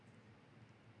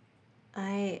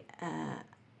I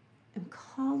am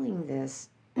calling this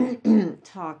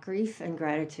talk Grief and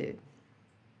Gratitude.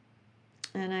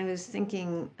 And I was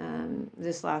thinking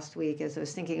this last week, as I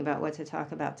was thinking about what to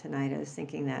talk about tonight, I was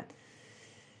thinking that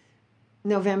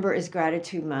November is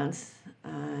Gratitude Month,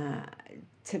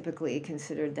 typically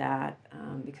considered that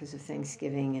because of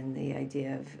Thanksgiving and the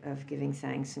idea of giving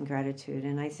thanks and gratitude.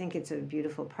 And I think it's a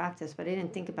beautiful practice, but I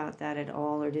didn't think about that at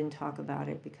all or didn't talk about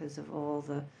it because of all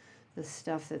the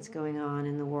stuff that's going on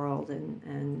in the world,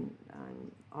 and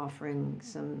I'm offering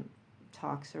some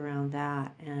talks around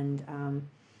that.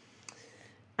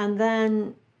 And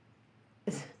then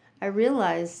I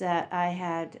realized that I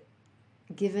had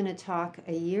given a talk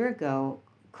a year ago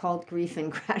called Grief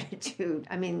and Gratitude.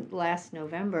 I mean, last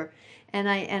November, and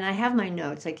I have my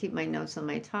notes. I keep my notes on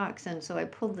my talks, and so I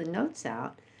pulled the notes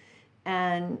out,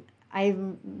 and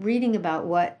I'm reading about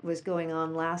what was going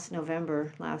on last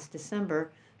November, last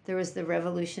December. There was the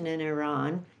revolution in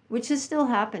Iran, which is still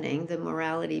happening. The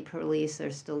morality police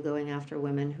are still going after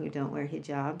women who don't wear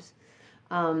hijabs.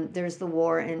 There's the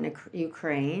war in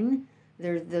Ukraine.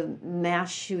 There's the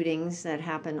mass shootings that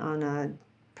happen on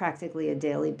practically a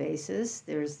daily basis.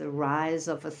 There's the rise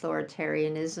of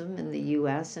authoritarianism in the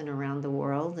U.S. and around the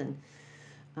world, and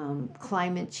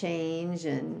climate change,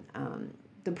 and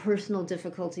the personal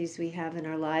difficulties we have in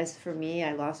our lives. For me,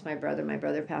 I lost my brother. My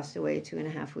brother passed away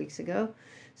 2.5 weeks ago.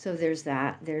 So there's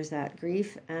that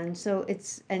grief. And so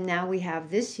and now we have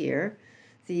this year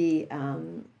the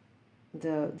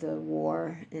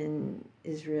war in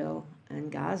Israel and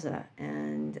Gaza.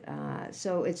 And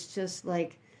so it's just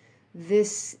like,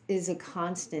 this is a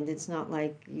constant. It's not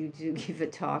like you do give a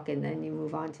talk and then you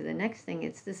move on to the next thing.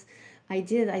 It's this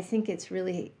idea. I think it's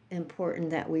really important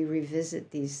that we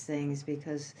revisit these things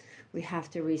because we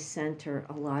have to recenter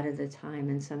a lot of the time.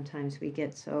 And sometimes we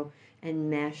get so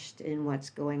enmeshed in what's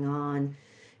going on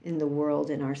in the world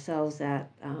and ourselves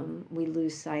that we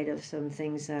lose sight of some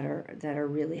things that are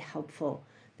really helpful,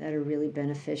 that are really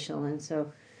beneficial. And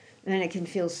so then it can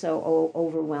feel so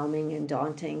overwhelming and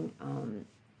daunting,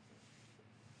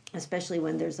 especially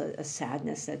when there's a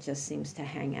sadness that just seems to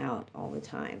hang out all the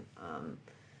time.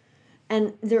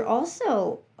 And there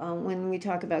also, when we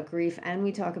talk about grief and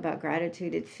we talk about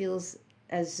gratitude, it feels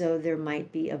as though there might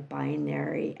be a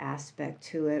binary aspect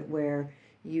to it where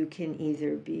you can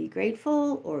either be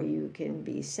grateful or you can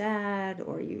be sad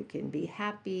or you can be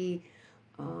happy,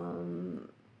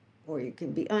 or you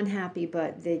can be unhappy,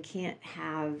 but they can't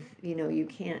have, you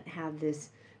can't have this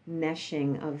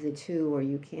meshing of the two, or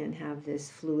you can't have this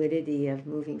fluidity of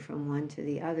moving from one to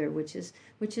the other, which is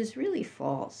really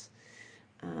false.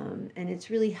 And it's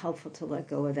really helpful to let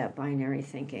go of that binary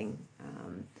thinking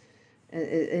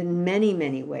in many,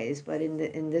 many ways, but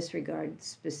in this regard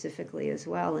specifically as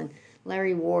well. And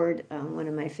Larry Ward, one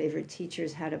of my favorite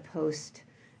teachers, had a post,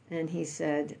 and he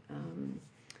said,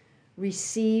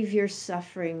 receive your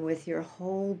suffering with your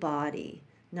whole body,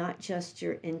 not just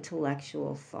your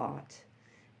intellectual thought.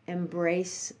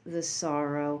 Embrace the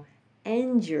sorrow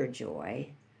and your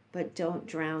joy, but don't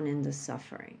drown in the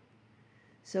suffering.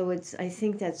 So I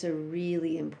think that's a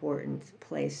really important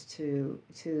place to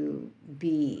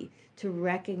be, to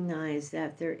recognize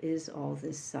that there is all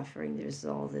this suffering, there's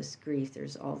all this grief,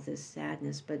 there's all this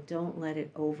sadness, but don't let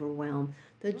it overwhelm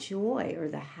the joy or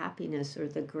the happiness or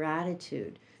the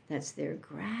gratitude that's there.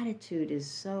 Gratitude is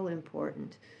so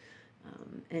important.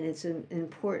 And it's an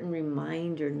important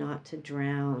reminder not to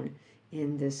drown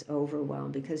in this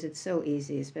overwhelm, because it's so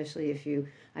easy, especially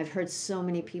I've heard so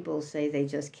many people say they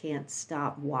just can't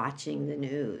stop watching the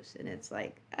news. And it's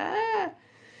like,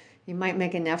 you might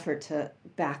make an effort to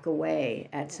back away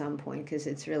at some point, because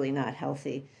it's really not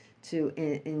healthy to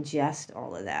ingest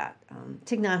all of that.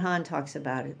 Thich Nhat Hanh talks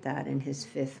about that in his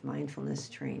 5th mindfulness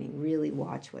training. Really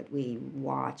watch what we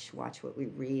watch what we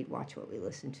read, watch what we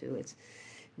listen to. It's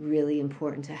really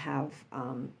important to have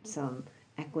some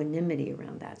equanimity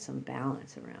around that, some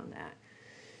balance around that.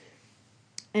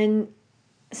 And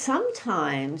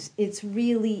sometimes it's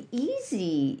really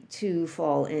easy to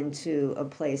fall into a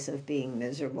place of being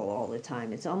miserable all the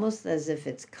time. It's almost as if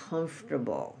it's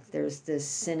comfortable. There's this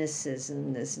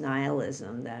cynicism, this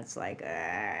nihilism that's like,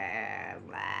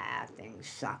 things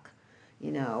suck,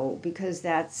 because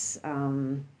that's,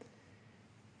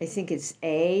 I think it's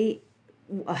a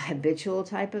habitual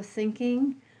type of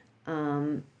thinking.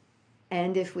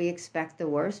 And if we expect the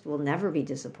worst, we'll never be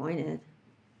disappointed.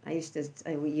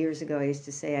 Years ago, I used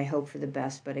to say, I hope for the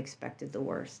best, but expected the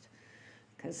worst,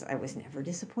 because I was never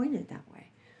disappointed that way.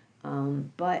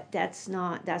 But that's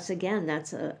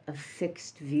a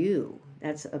fixed view.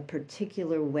 That's a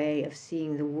particular way of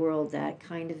seeing the world that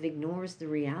kind of ignores the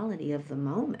reality of the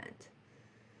moment.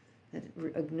 that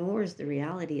ignores the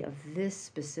reality of this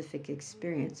specific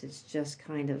experience. It's just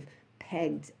kind of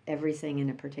pegged everything in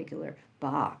a particular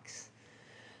box.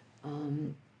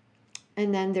 And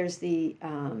then there's the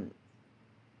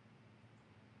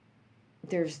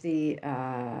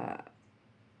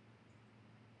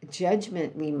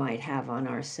judgment we might have on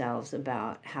ourselves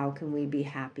about how can we be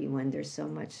happy when there's so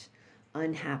much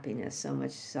unhappiness, so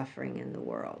much suffering in the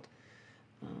world.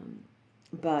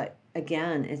 But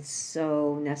again, it's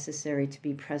so necessary to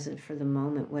be present for the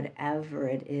moment, whatever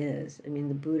it is. I mean,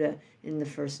 the Buddha in the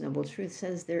First Noble Truth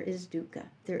says there is dukkha,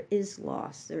 there is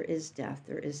loss, there is death,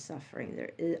 there is suffering,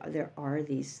 there are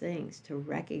these things. To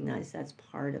recognize that's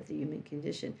part of the human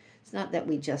condition. It's not that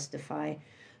we justify,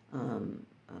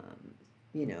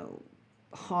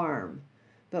 harm,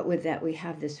 but with that we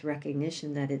have this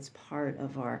recognition that it's part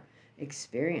of our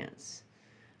experience.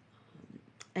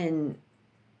 And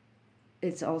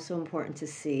it's also important to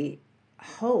see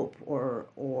hope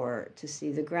or to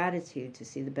see the gratitude, to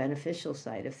see the beneficial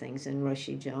side of things. And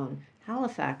Roshi Joan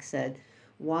Halifax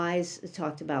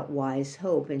talked about wise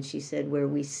hope, and she said where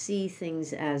we see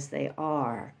things as they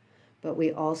are, but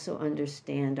we also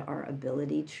understand our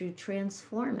ability to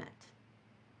transform it,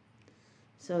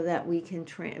 so that we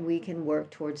can work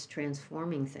towards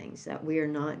transforming things, that we are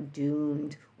not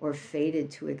doomed or fated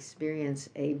to experience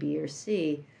A, B, or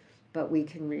C, but we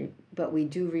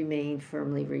do remain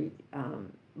firmly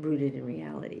rooted in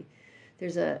reality.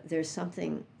 There's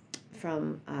something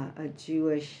from a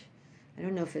Jewish, I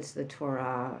don't know if it's the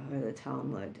Torah or the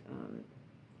Talmud,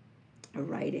 a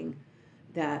writing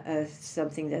that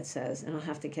something that says, and I'll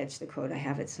have to catch the quote. I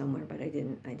have it somewhere, but I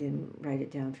didn't write it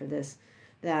down for this.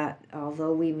 That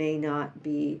although we may not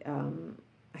be,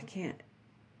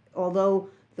 although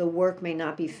the work may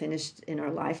not be finished in our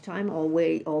lifetime,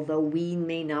 although we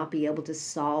may not be able to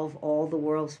solve all the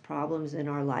world's problems in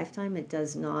our lifetime, it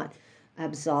does not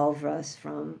absolve us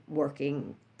from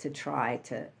working to try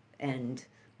to end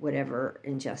whatever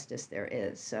injustice there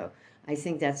is. So I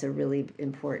think that's a really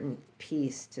important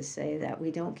piece to say, that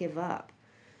we don't give up.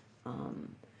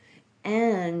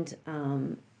 And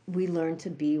we learn to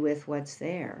be with what's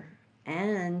there.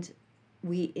 And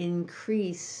we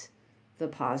increase the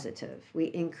positive. We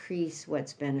increase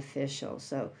what's beneficial.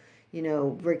 So,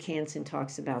 Rick Hanson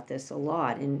talks about this a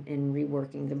lot in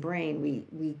Reworking the Brain.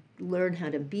 We learn how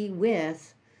to be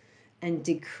with and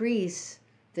decrease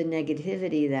the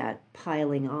negativity that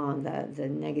piling on, the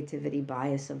negativity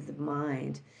bias of the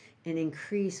mind, and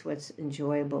increase what's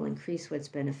enjoyable, increase what's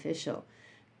beneficial.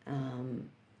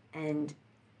 And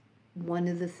one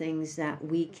of the things that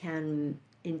we can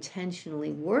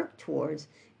intentionally work towards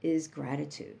is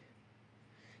gratitude.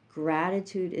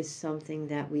 Gratitude is something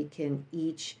that we can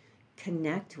each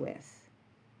connect with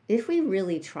if we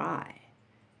really try,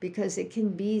 because it can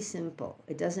be simple.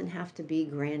 It doesn't have to be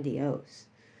grandiose.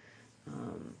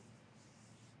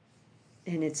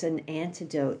 And it's an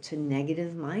antidote to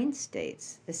negative mind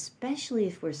states, especially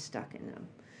if we're stuck in them.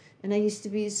 And I used to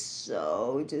be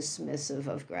so dismissive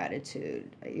of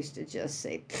gratitude. I used to just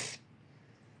say,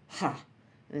 ha.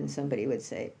 And somebody would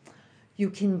say, you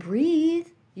can breathe,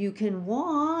 you can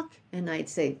walk. And I'd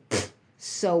say,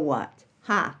 so what?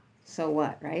 Ha, so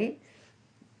what, right?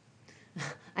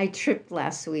 I tripped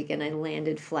last week and I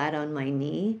landed flat on my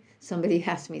knee. Somebody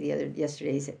asked me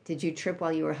yesterday, he said, did you trip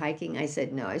while you were hiking? I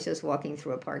said, no, I was just walking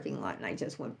through a parking lot and I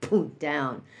just went boom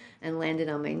down and landed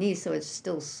on my knee. So it's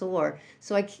still sore.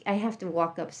 So I have to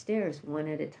walk upstairs one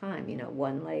at a time,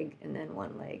 one leg and then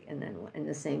one leg and then and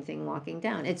the same thing walking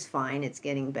down. It's fine. It's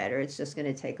getting better. It's just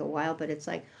going to take a while, but it's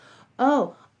like,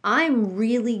 oh, I'm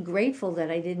really grateful that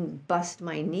I didn't bust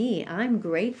my knee. I'm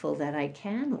grateful that I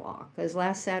can walk, because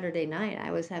last Saturday night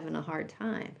I was having a hard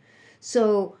time.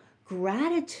 So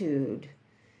gratitude,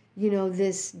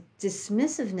 this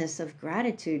dismissiveness of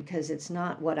gratitude because it's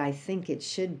not what I think it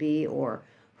should be, or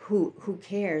who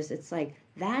cares? It's like,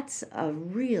 that's a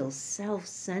real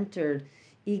self-centered,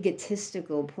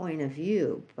 egotistical point of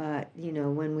view. But,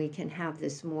 when we can have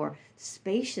this more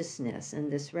spaciousness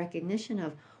and this recognition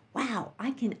of, wow,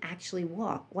 I can actually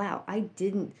walk. Wow, I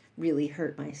didn't really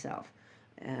hurt myself.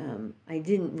 I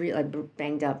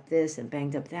banged up this and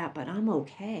banged up that, but I'm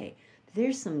okay.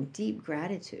 There's some deep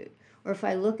gratitude. Or if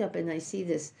I look up and I see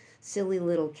this silly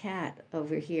little cat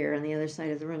over here on the other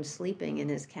side of the room sleeping in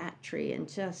his cat tree, and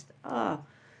just,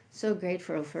 so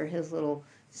grateful for his little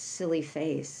silly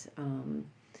face.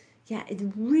 It's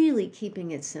really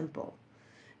keeping it simple.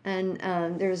 And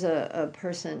there's a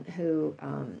person who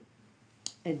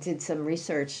did some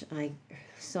research,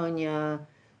 Sonia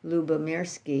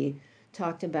Lubomirsky,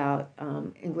 talked about,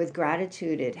 and with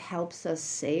gratitude, it helps us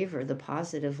savor the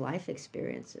positive life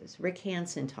experiences. Rick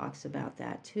Hansen talks about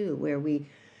that too, where we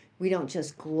don't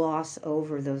just gloss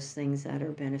over those things that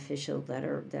are beneficial, that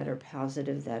are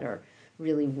positive, that are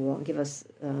really warm, give us,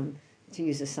 to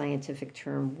use a scientific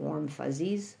term, warm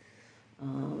fuzzies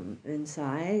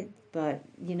inside. But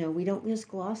we don't just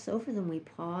gloss over them. We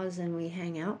pause and we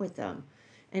hang out with them,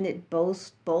 and it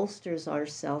bolsters our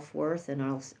self-worth and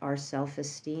our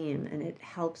self-esteem, and it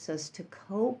helps us to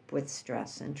cope with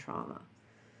stress and trauma.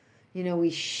 We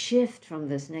shift from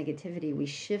this negativity. We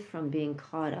shift from being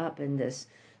caught up in this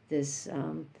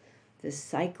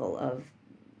cycle of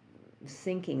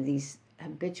thinking, these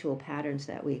habitual patterns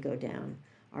that we go down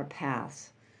our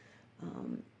paths.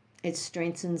 It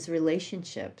strengthens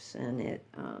relationships, and it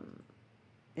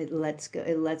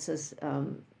lets us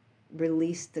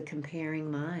release the comparing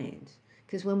mind.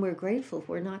 Because when we're grateful,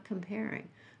 we're not comparing.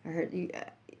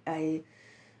 I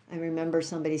remember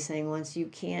somebody saying once, you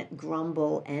can't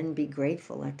grumble and be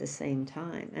grateful at the same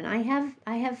time. And I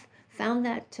have found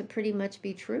that to pretty much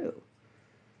be true.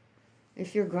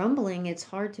 If you're grumbling, it's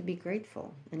hard to be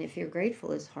grateful. And if you're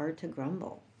grateful, it's hard to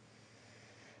grumble.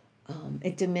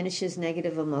 It diminishes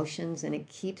negative emotions, and it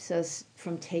keeps us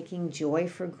from taking joy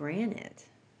for granted.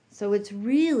 So it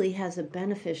really has a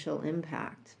beneficial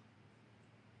impact.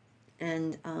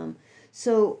 And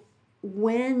so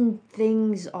when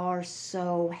things are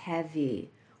so heavy,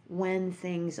 when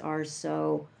things are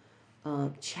so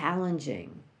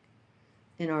challenging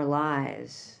in our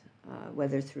lives,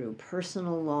 whether through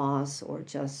personal loss or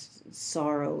just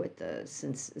sorrow at the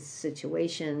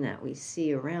situation that we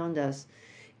see around us,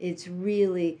 it's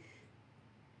really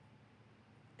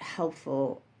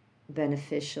helpful,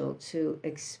 beneficial to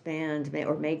expand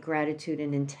or make gratitude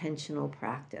an intentional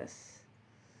practice,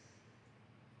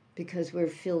 because we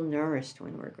feel nourished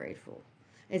when we're grateful.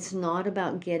 It's not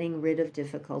about getting rid of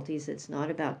difficulties. It's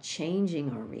not about changing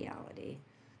our reality.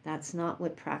 That's not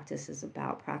what practice is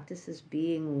about. Practice is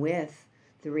being with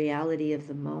the reality of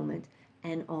the moment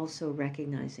and also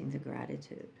recognizing the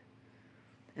gratitude.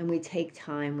 And we take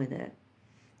time with it.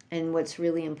 And what's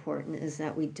really important is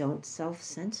that we don't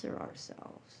self-censor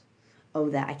ourselves. Oh,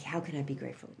 how can I be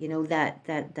grateful?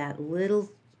 That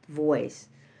little voice.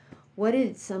 What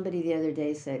did somebody the other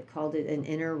day said? Called it an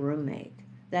inner roommate.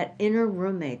 That inner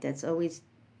roommate that's always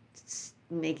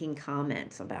making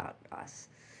comments about us.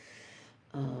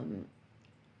 And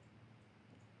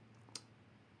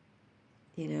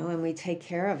we take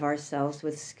care of ourselves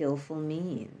with skillful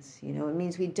means. It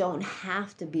means we don't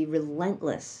have to be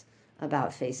relentless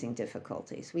about facing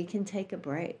difficulties. We can take a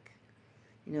break.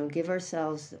 Give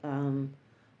ourselves some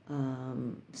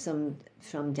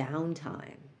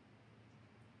downtime.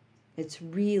 It's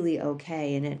really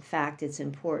okay, and in fact, it's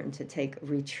important to take a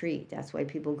retreat. That's why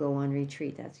people go on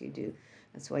retreat. That's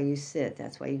why you sit.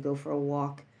 That's why you go for a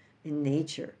walk in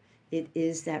nature. It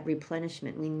is that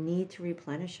replenishment. We need to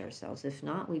replenish ourselves. If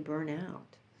not, we burn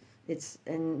out.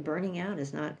 And burning out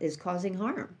is causing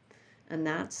harm. And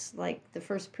that's like the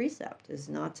first precept, is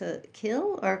not to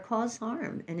kill or cause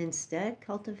harm, and instead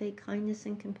cultivate kindness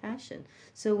and compassion.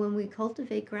 So when we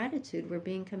cultivate gratitude, we're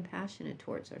being compassionate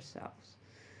towards ourselves.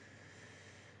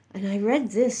 And I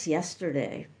read this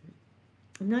yesterday.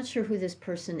 I'm not sure who this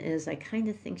person is. I kind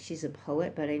of think she's a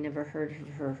poet, but I never heard of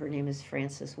her. Her name is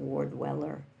Frances Ward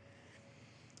Weller.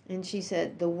 And she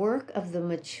said, the work of the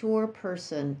mature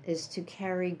person is to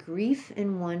carry grief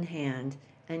in one hand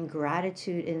and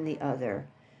gratitude in the other,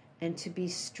 and to be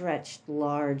stretched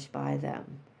large by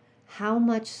them. How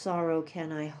much sorrow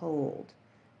can I hold?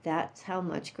 That's how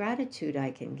much gratitude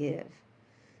I can give.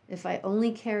 If I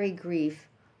only carry grief,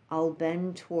 I'll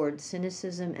bend toward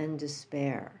cynicism and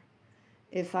despair.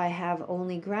 If I have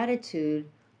only gratitude,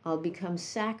 I'll become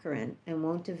saccharine and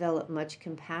won't develop much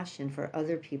compassion for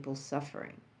other people's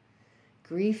suffering.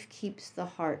 Grief keeps the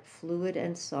heart fluid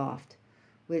and soft,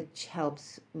 which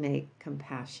helps make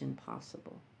compassion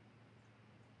possible.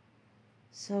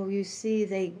 So you see,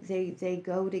 they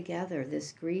go together,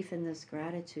 this grief and this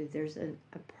gratitude. There's a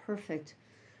perfect,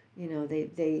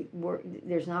 they work.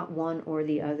 There's not one or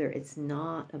the other. It's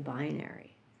not a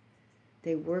binary.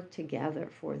 They work together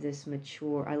for this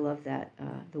mature, I love that,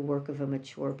 the work of a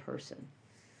mature person,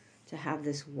 to have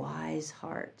this wise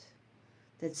heart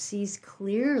that sees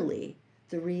clearly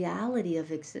the reality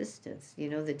of existence.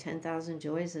 The 10,000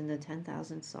 joys and the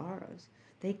 10,000 sorrows,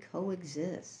 they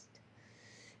coexist.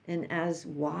 And as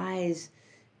wise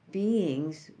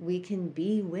beings, we can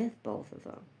be with both of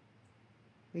them.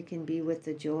 We can be with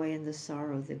the joy and the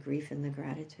sorrow, the grief and the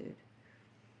gratitude.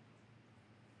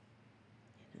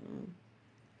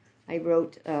 I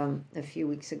wrote a few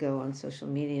weeks ago on social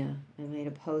media, I made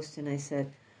a post and I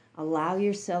said, allow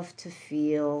yourself to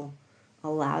feel,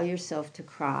 allow yourself to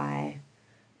cry,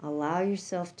 allow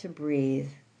yourself to breathe,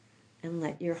 and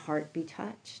let your heart be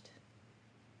touched.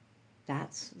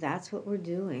 That's what we're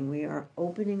doing. We are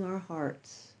opening our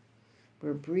hearts.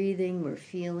 We're breathing, we're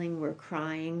feeling, we're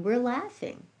crying, we're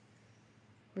laughing.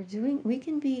 We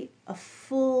can be a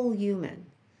full human.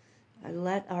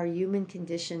 Let our human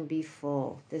condition be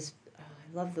full. I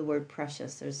love the word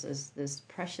precious. There's this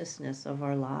preciousness of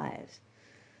our lives.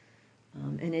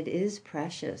 And it is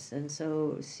precious. And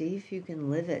so see if you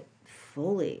can live it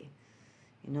fully.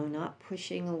 Not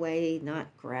pushing away, not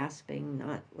grasping,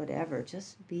 not whatever,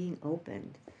 just being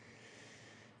opened.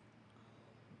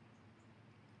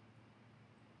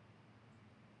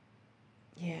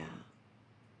 Yeah.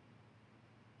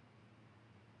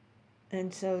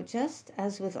 And so just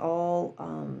as with all,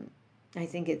 I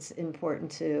think it's important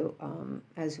to,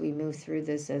 as we move through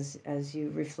this, as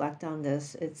you reflect on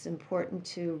this, it's important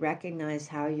to recognize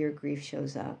how your grief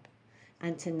shows up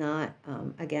and to not,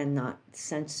 again, not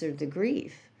censor the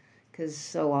grief. Because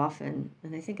so often,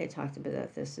 and I think I talked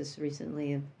about this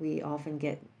recently, we often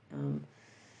get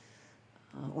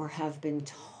or have been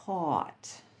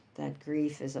taught that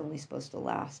grief is only supposed to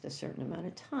last a certain amount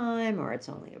of time, or it's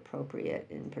only appropriate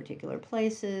in particular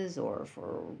places, or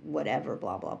for whatever,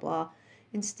 blah, blah, blah.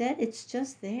 Instead, it's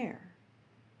just there.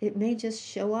 It may just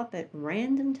show up at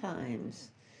random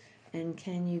times. And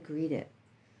can you greet it?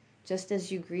 Just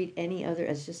as you greet any other,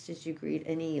 just as you greet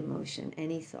any emotion,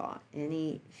 any thought,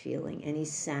 any feeling, any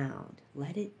sound,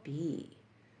 let it be,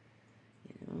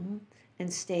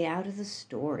 and stay out of the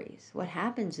stories. What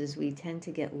happens is we tend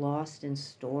to get lost in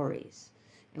stories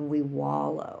and we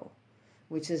wallow,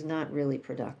 which is not really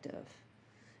productive.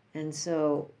 And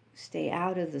so stay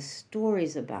out of the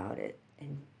stories about it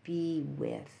and be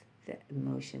with the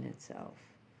emotion itself.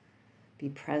 Be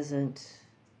present,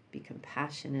 be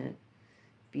compassionate,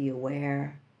 be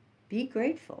aware, be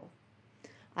grateful.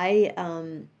 They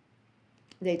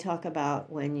talk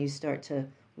about when you start to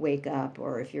wake up,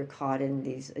 or if you're caught in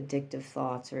these addictive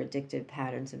thoughts or addictive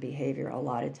patterns of behavior, a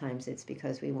lot of times it's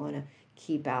because we want to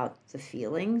keep out the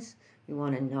feelings. We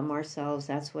want to numb ourselves.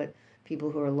 That's what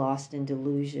people who are lost in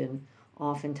delusion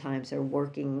oftentimes are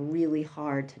working really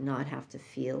hard to not have to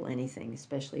feel anything,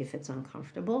 especially if it's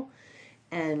uncomfortable.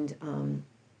 And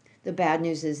the bad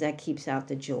news is that keeps out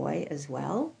the joy as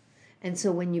well. And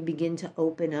so when you begin to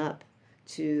open up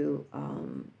to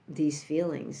these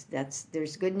feelings,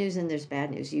 there's good news and there's bad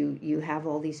news. You have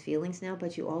all these feelings now,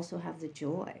 but you also have the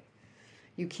joy.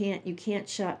 You can't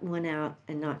shut one out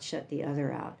and not shut the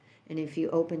other out. And if you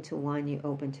open to one, you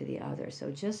open to the other.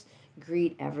 So just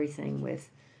greet everything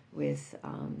with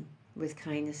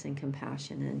kindness and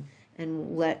compassion,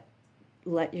 and let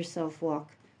yourself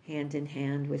walk hand in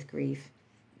hand with grief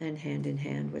and hand in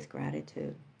hand with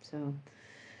gratitude. So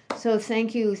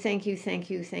thank you,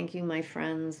 my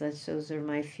friends. Those are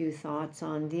my few thoughts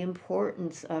on the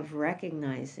importance of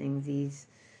recognizing these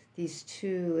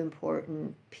two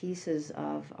important pieces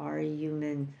of our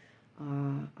human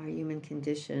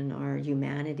condition, our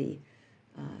humanity,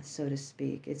 so to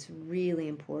speak. It's really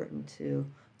important to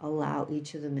allow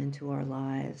each of them into our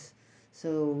lives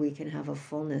so we can have a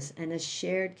fullness and a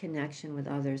shared connection with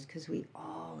others, because we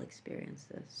all experience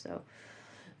this. So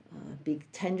be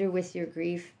tender with your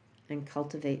grief and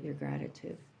cultivate your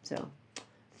gratitude. So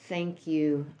thank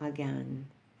you again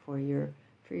for your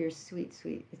sweet,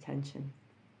 sweet attention.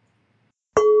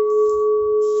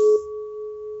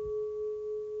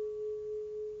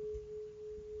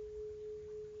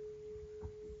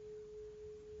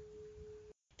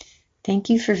 Thank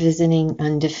you for visiting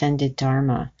Undefended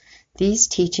Dharma. These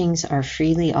teachings are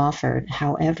freely offered.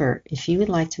 However, if you would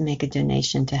like to make a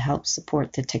donation to help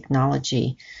support the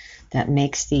technology that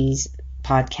makes these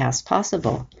podcasts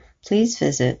possible, please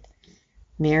visit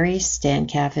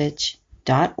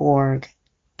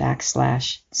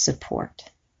marystankavich.org/support.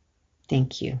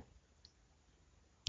 Thank you.